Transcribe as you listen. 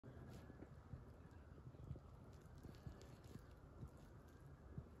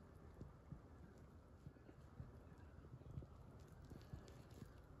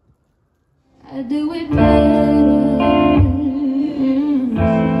I do it better.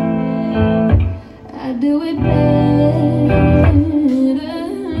 I do it better.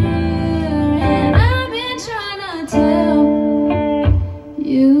 And I've been trying to tell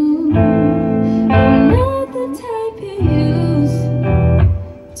you I'm not the type you used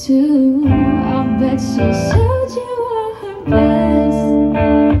to. I'll bet she showed you all her best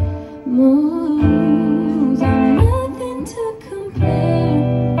moves. I'm nothing to compare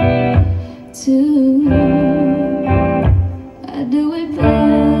to. I do it better.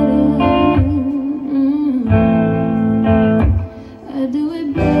 I do it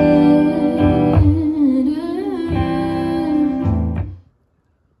better.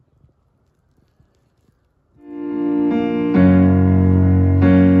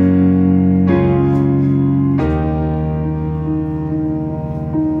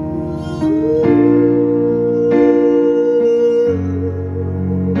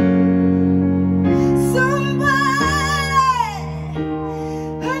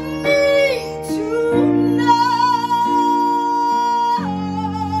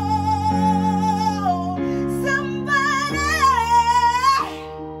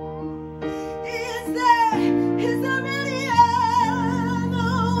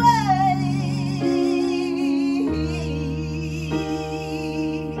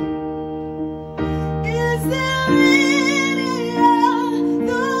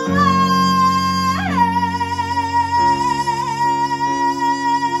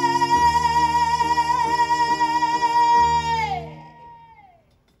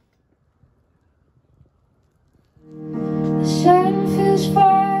 Shining feels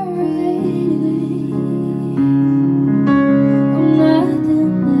far away. I'm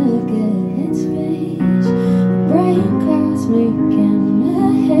nothing to get space. Brain clouds making a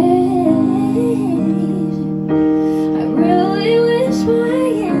haze. I really wish my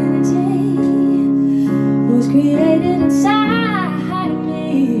energy was created inside of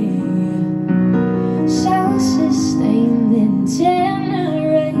me, self-sustained in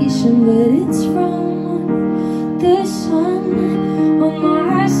generation, but it's from the sun on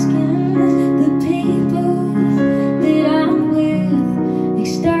my skin, the people that I'm with.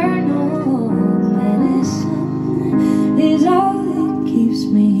 External medicine is all that keeps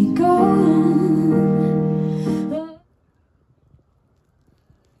me going.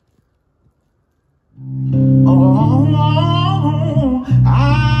 Oh,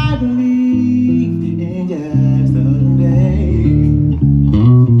 I believe in yesterday.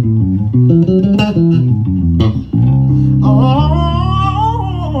 Oh,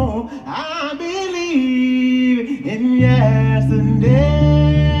 I believe in yesterday.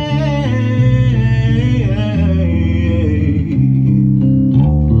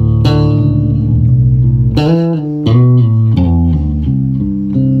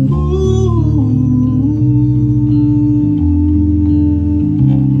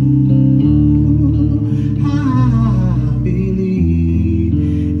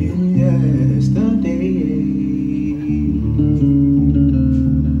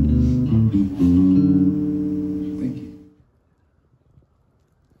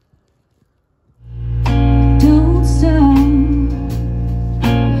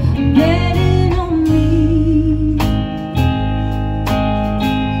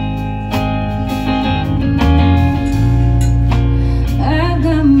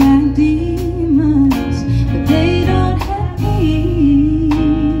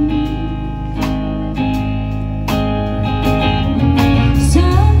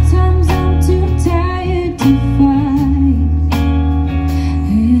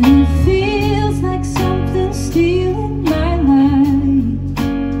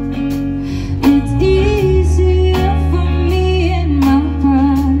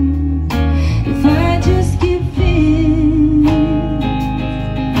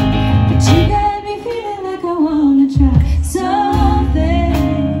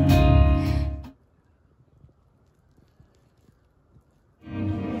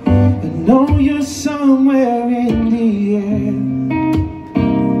 Know you're somewhere in the air,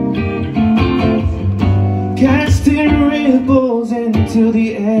 casting ripples into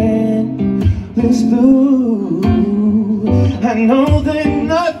the endless blue. I know that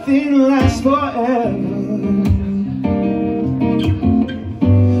nothing lasts forever.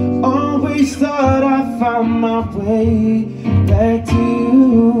 Always thought I found my way back to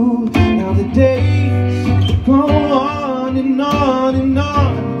you. Now the days go on and on and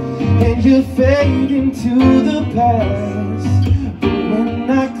on, and you fade into the past. But when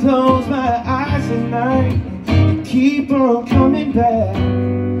I close my eyes at night, you keep on coming back.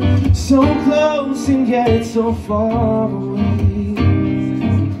 So close and yet so far away.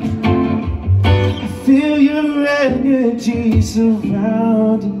 energy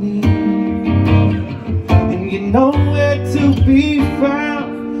surrounding me, and you know where to be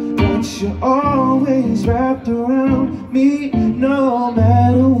found, but you're always wrapped around me. No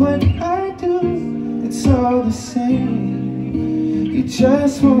matter what I do, it's all the same. You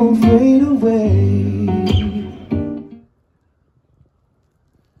just won't fade away.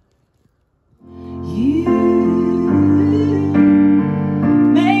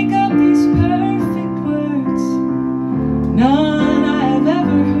 None I've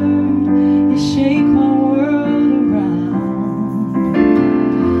ever heard. You shake my world around.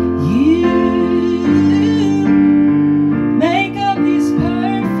 You make up these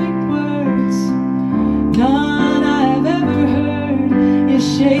perfect words. None I've ever heard. You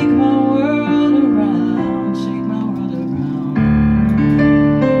shake my world around. Shake my world around.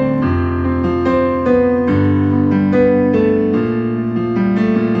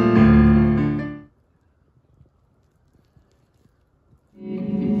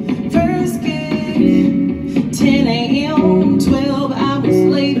 First gig, 10 a.m., 12 hours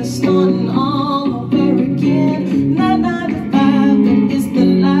later, starting all over again. Not 9 to 5, but it's the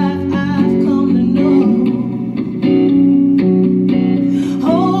life I've come to know.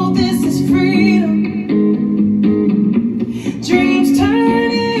 Oh, this is freedom. Dreams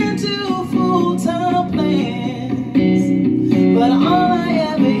turn into full-time plans, but all I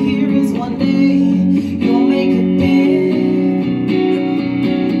ever hear is one day you'll make it big.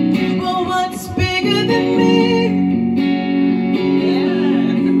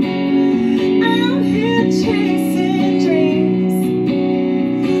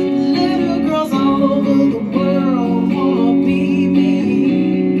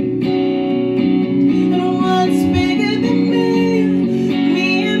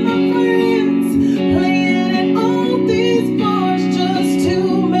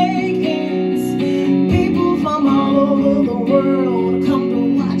 Come to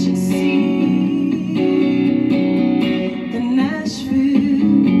watch and see the Nashville.